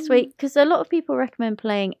the best way, because a lot of people recommend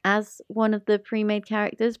playing as one of the pre-made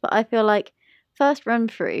characters, but I feel like first run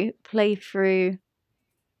through, play through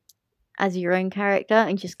as your own character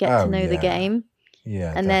and just get to know the game.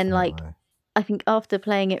 Yeah, and then like I think after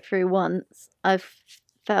playing it through once, I've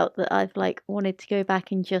felt that I've like wanted to go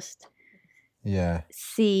back and just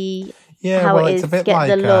see how it is to get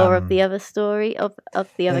the lore of the other story of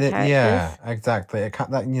the other characters. Yeah, exactly.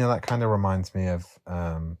 That kind of reminds me of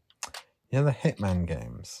the Hitman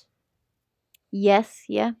games. Yes,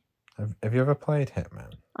 yeah. Have you ever played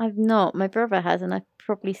Hitman? I've not. My brother has, and I've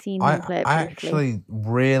probably seen him play it briefly. I actually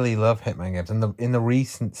really love Hitman games. And in the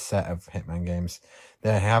recent set of Hitman games,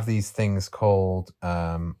 they have these things called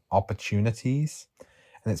opportunities.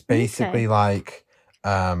 And it's basically like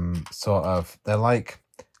they're like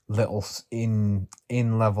little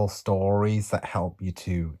in-level stories that help you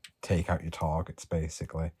to take out your targets,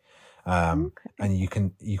 basically. And you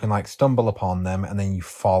can like stumble upon them, and then you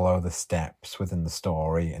follow the steps within the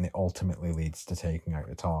story, and it ultimately leads to taking out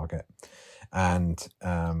your target. And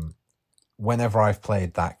whenever I've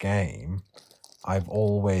played that game, I've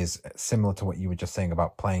always, similar to what you were just saying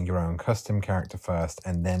about playing your own custom character first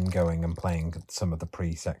and then going and playing some of the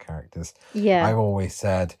preset characters. Yeah, I've always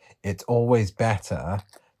said it's always better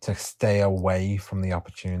to stay away from the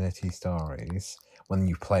opportunity stories when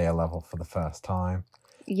you play a level for the first time.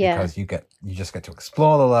 Yeah, because you just get to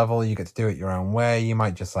explore the level, you get to do it your own way. You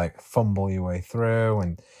might just like fumble your way through,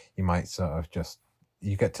 and you might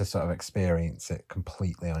you get to sort of experience it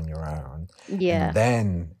completely on your own. Yeah, and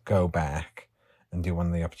then go back and do one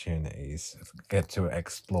of the opportunities, get to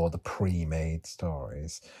explore the pre-made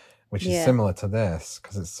stories, which is similar to this,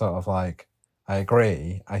 because it's sort of like, I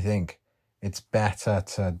agree. I think it's better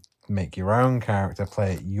to make your own character,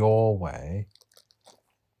 play it your way,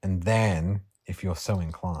 and then, if you're so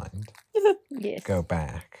inclined, go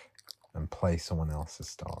back and play someone else's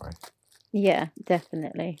story. Yeah,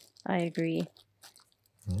 definitely. I agree.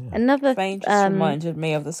 Yeah. Another Fane just reminded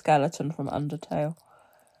me of the skeleton from Undertale.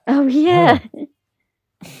 Oh yeah.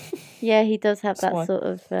 Yeah, he does have that sort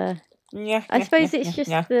of I suppose it's just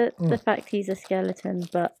the fact he's a skeleton,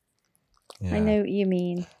 but I know what you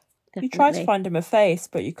mean. Definitely. You tried to find him a face,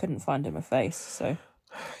 but you couldn't find him a face, so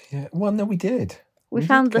Yeah, well, no, we did. We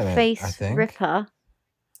found the face ripper.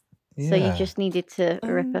 Yeah. So you just needed to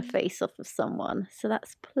rip a face off of someone. So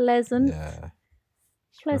that's pleasant. Yeah.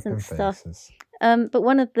 Pleasant stuff. But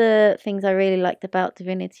one of the things I really liked about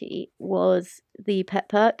Divinity was the pet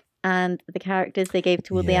perk and the characters they gave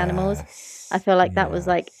to all the animals. I feel like that was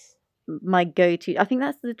like my go-to. I think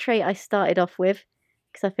that's the trait I started off with,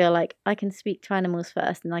 because I feel like I can speak to animals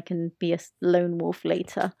first and I can be a lone wolf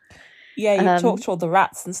later. Yeah, you talk to all the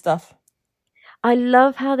rats and stuff. I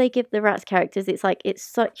love how they give the rats characters. It's like, it's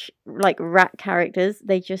such like rat characters.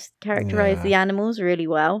 They just characterize the animals really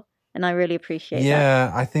well, and I really appreciate that.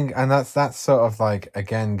 Yeah, I think, and that's sort of like,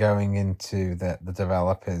 again, going into the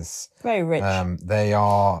developers. Very rich. They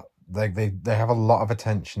are like they have a lot of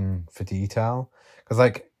attention for detail, because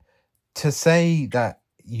like to say that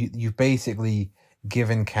you've basically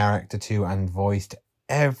given character to and voiced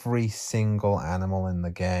every single animal in the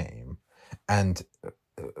game, and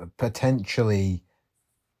potentially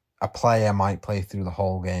a player might play through the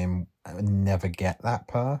whole game and never get that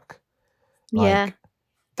perk. Like,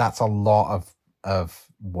 that's a lot of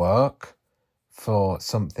work for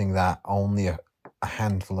something that only a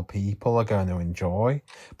handful of people are going to enjoy.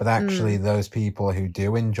 But actually, those people who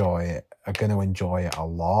do enjoy it are going to enjoy it a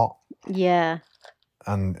lot. Yeah.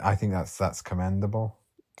 And I think that's commendable.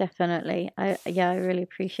 Definitely. I really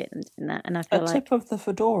appreciate them doing that. And I feel like a tip of the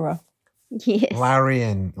fedora. Yes.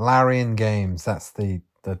 Larian Games, that's the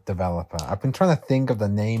developer. I've been trying to think of the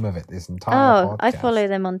name of it this entire podcast. I follow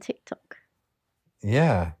them on TikTok.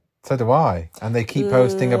 Yeah, so do I. And they keep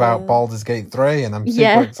posting about Baldur's Gate 3, and I'm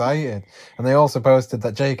super excited. And they also posted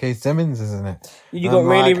that J.K. Simmons is in it. You got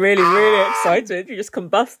really, really, really excited. You just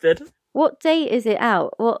combusted. What date is it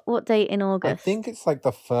out? What date in August? I think it's like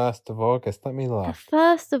the 1st of August. Let me look. The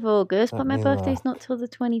 1st of August, but my birthday's not till the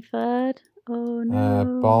 23rd. Oh,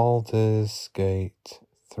 no. Baldur's Gate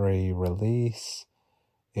 3 release.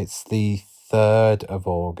 It's the 3rd of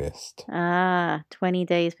August. 20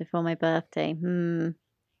 days before my birthday.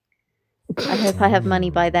 I hope I have money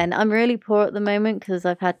by then. I'm really poor at the moment because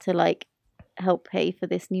I've had to like help pay for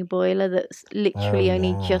this new boiler that's literally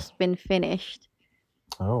only just been finished.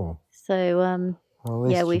 Oh. So, well, at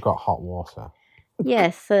least you've got hot water.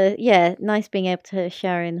 Yes, nice being able to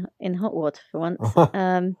shower in hot water for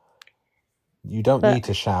once. You don't need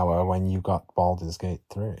to shower when you've got Baldur's Gate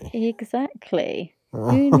 3. Exactly.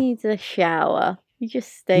 Who needs a shower? You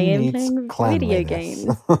just stay in playing video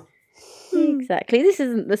games. Exactly. This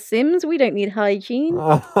isn't The Sims. We don't need hygiene.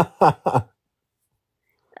 But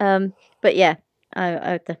yeah,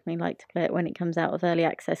 I would definitely like to play it when it comes out of early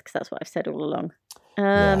access, because that's what I've said all along.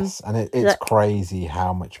 Yes, and it's crazy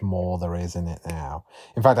how much more there is in it now.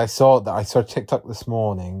 In fact, I saw TikTok this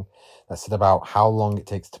morning that said about how long it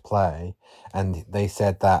takes to play, and they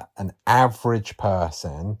said that an average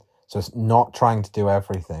person, so it's not trying to do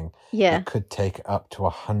everything, it could take up to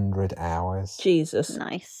 100 hours. Jesus.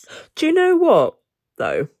 Nice. Do you know what,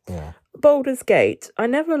 though? Yeah. Baldur's Gate, I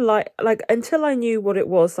never like until I knew what it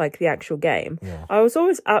was, like the actual game. Yeah. I was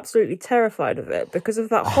always absolutely terrified of it because of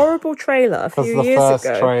that horrible trailer a few years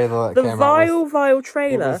ago. The vile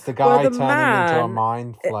trailer. It was the guy where the turning into a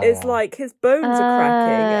mind flayer. It's like his bones are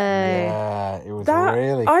cracking. Yeah, it was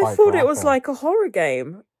really quite I thought it was like a horror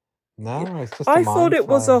game. No, it's just I thought it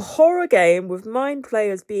was a horror game with mind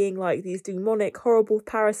players being like these demonic, horrible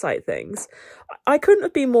parasite things. I couldn't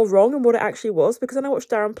have been more wrong in what it actually was, because when I watched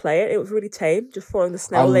Darren play it, it was really tame, just following the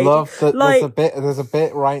snail lady. I love that there's a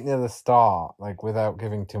bit right near the start, like without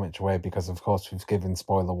giving too much away, because of course we've given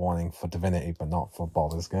spoiler warning for Divinity, but not for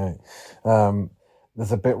Baldur's Gate.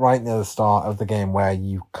 There's a bit right near the start of the game where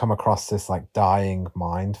you come across this like dying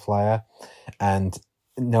mind flayer, and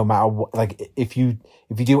no matter what, like if you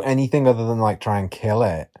do anything other than like try and kill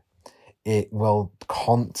it, it will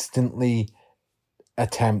constantly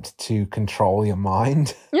attempt to control your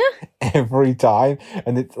mind every time.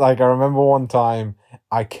 And it's like, I remember one time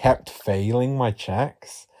I kept failing my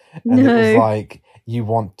checks, and it was like, you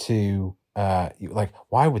want to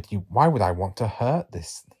why would I want to hurt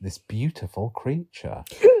this beautiful creature?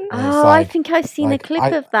 Oh, like, I think I've seen a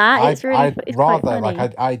clip of that. It's really it's quite funny.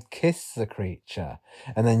 I'd kiss the creature,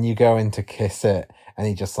 and then you go in to kiss it, and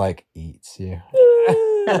he just like eats you.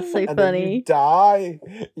 That's so and funny. Then you die.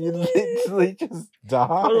 You literally just die.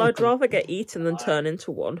 Well, I'd rather get eaten than turn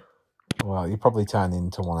into one. Well, you probably turn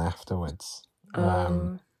into one afterwards.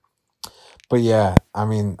 But yeah, I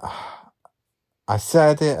mean, I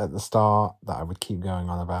said it at the start that I would keep going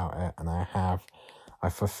on about it, and I have. I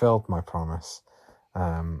fulfilled my promise.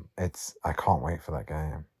 I can't wait for that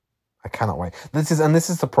game. I cannot wait. This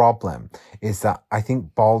is the problem, is that I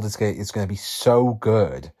think Baldur's Gate is going to be so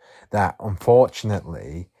good that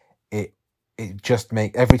unfortunately it just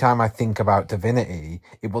every time I think about Divinity,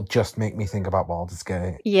 it will just make me think about Baldur's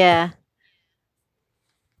Gate. Yeah.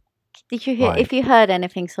 Did you hear? If you heard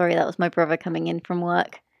anything, sorry, that was my brother coming in from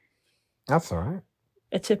work. That's all right.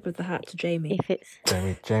 A tip of the hat to Jamie. If it's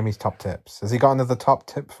Jamie's top tips. Has he got another top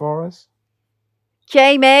tip for us?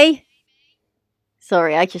 Jamie.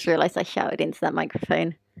 Sorry, I just realised I shouted into that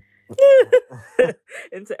microphone.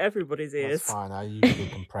 Into everybody's ears. That's fine. I usually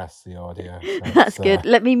compress the audio. That's good.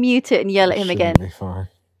 Let me mute it and yell at him again. Be fine.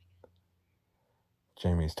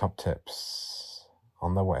 Jamie's top tips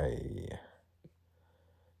on the way.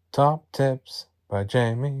 Top tips by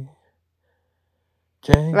Jamie.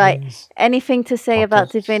 Jamie's right. Anything to say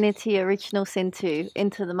about tips. Divinity Original Sin 2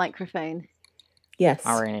 into the microphone? Yes.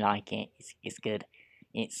 I really like it. It's good.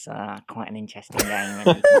 It's quite an interesting game, and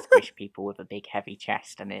you can squish people with a big heavy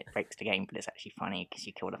chest, and it breaks the game, but it's actually funny because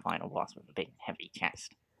you kill the final boss with a big heavy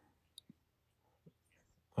chest.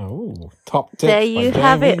 Oh, top tips. There you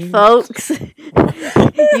have it, folks.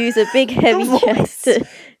 Use a big heavy chest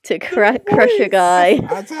to crush a guy.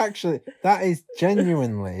 That is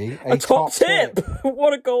genuinely a top tip.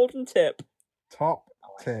 What a golden tip. Top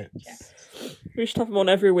tips. We should have them on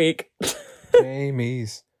every week.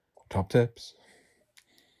 Jamie's top tips.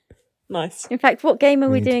 Nice. In fact, what game are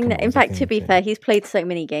we doing now? In fact, to be fair, he's played so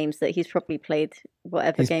many games that he's probably played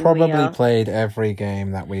whatever game we are. He's probably played every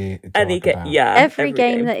game that we talk about. Yeah, every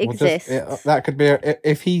game that exists. That could be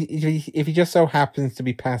if he just so happens to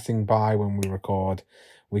be passing by when we record,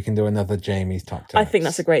 we can do another Jamie's top tips. I think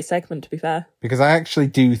that's a great segment, to be fair. Because I actually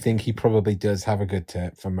do think he probably does have a good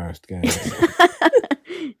tip for most games.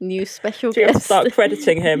 New special Do we guest. have to start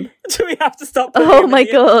crediting him? Do we have to stop? Oh my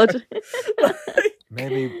god.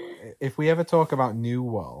 Maybe if we ever talk about New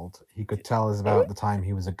World, he could tell us about the time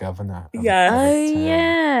he was a governor.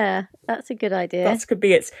 Yeah, that's a good idea. That could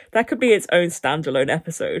be its own standalone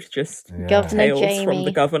episode. Just Governor tales Jamie from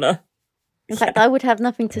the governor. In fact, I would have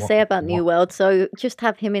nothing to say about New World, so just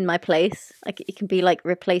have him in my place. Like it can be like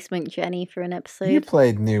replacement Jenny for an episode. You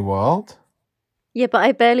played New World. Yeah, but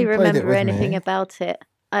I barely remember anything about it.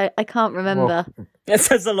 I can't remember. Well, it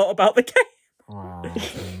says a lot about the game. Wow.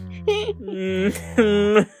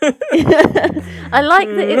 I like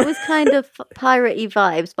that it was kind of piratey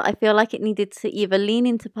vibes, but I feel like it needed to either lean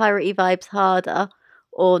into piratey vibes harder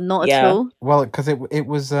or not at all. Well, because it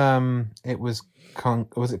was was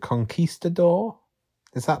it Conquistador?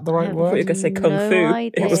 Is that the right word? I thought you were going to say Kung Fu.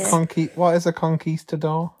 Idea. It was what is a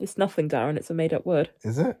Conquistador? It's nothing, Darren. It's a made-up word.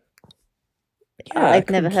 Is it? Yeah, I've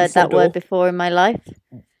never heard that word before in my life.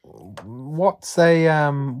 What's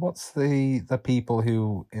the people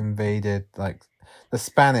who invaded, like the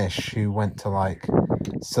Spanish who went to like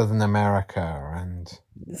Southern America and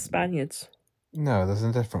the Spaniards? No, there's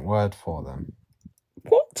a different word for them.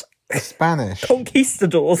 What? The Spanish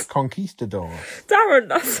conquistadors. Darren,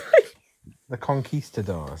 that's like... The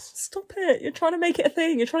conquistadors. Stop it! You're trying to make it a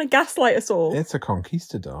thing. You're trying to gaslight us all. It's a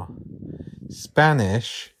conquistador.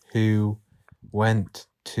 Spanish who went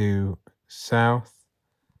to South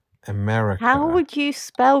America. How would you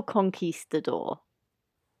spell conquistador?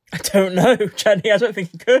 I don't know, Jenny. I don't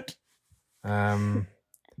think you could.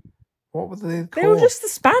 What were they called? They were just the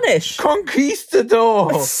Spanish.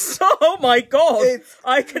 Conquistadors! Oh my god!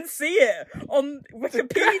 I can see it on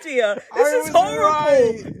Wikipedia. This is horrible!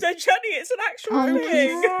 Right. Jenny, it's an actual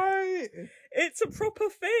thing. Right. It's a proper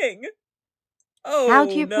thing. Oh, how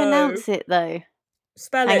do you pronounce it, though?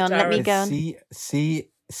 Spell Hang it, on, Darren. let me go. Conquista.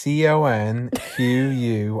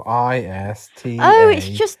 Oh, it's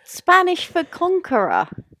just Spanish for conqueror.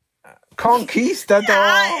 Conquistador.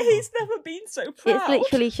 Yeah, he's never been so proud. It's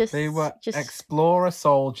literally just... They were explorer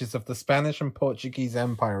soldiers of the Spanish and Portuguese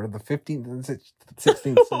Empire of the 15th and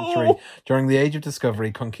 16th century. During the Age of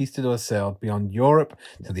Discovery, conquistadors sailed beyond Europe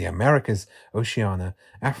to the Americas, Oceania,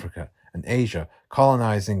 Africa, and Asia,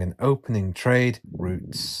 colonizing and opening trade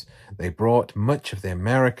routes. They brought much of the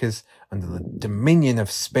Americas under the dominion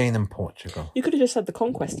of Spain and Portugal. You could have just said the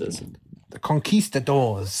conquestors. The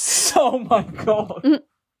conquistadors. Oh my god.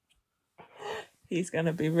 He's going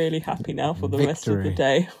to be really happy now for the rest of the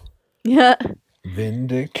day. Yeah.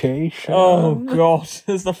 Vindication. Oh god,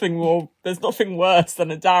 there's nothing worse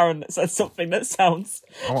than a Darren that says something that sounds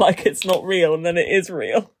like it's not real and then it is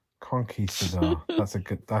real. Conquistador. That's a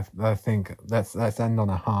good. I think let's end on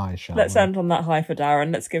a high, shall Let's we? end on that high for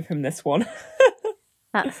Darren. Let's give him this one.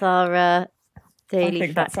 That's our daily I think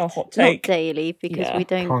fact. that's our hot take. Not daily, because we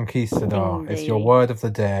don't... Conquistador. It's your daily. word of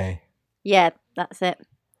the day. Yeah, that's it.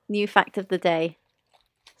 New fact of the day.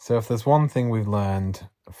 So if there's one thing we've learned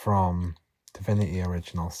from Divinity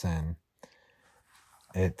Original Sin,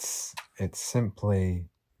 it's simply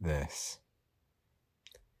this.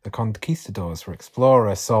 The conquistadors were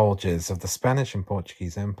explorer soldiers of the Spanish and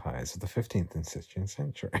Portuguese empires of the 15th and 16th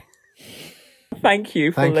century. Thank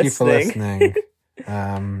you for listening.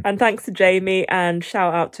 And thanks to Jamie, and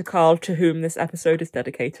shout out to Carl, to whom this episode is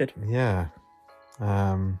dedicated. Yeah.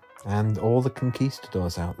 And all the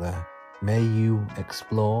conquistadors out there, may you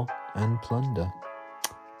explore and plunder.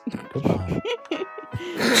 Goodbye.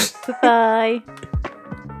 Goodbye.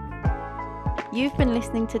 You've been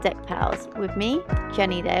listening to Deck Pals with me,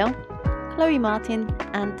 Jenny Dale, Chloe Martin,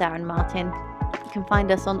 and Darren Martin. You can find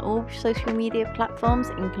us on all social media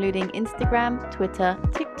platforms, including Instagram, Twitter,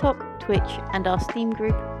 TikTok, Twitch, and our Steam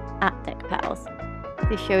group at Deck Pals.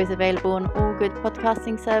 This show is available on all good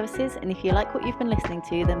podcasting services, and if you like what you've been listening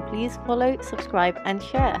to, then please follow, subscribe, and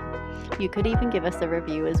share. You could even give us a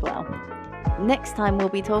review as well. Next time we'll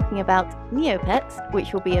be talking about Neopets,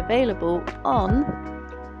 which will be available on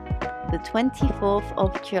the 24th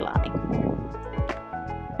of July.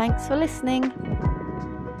 Thanks for listening.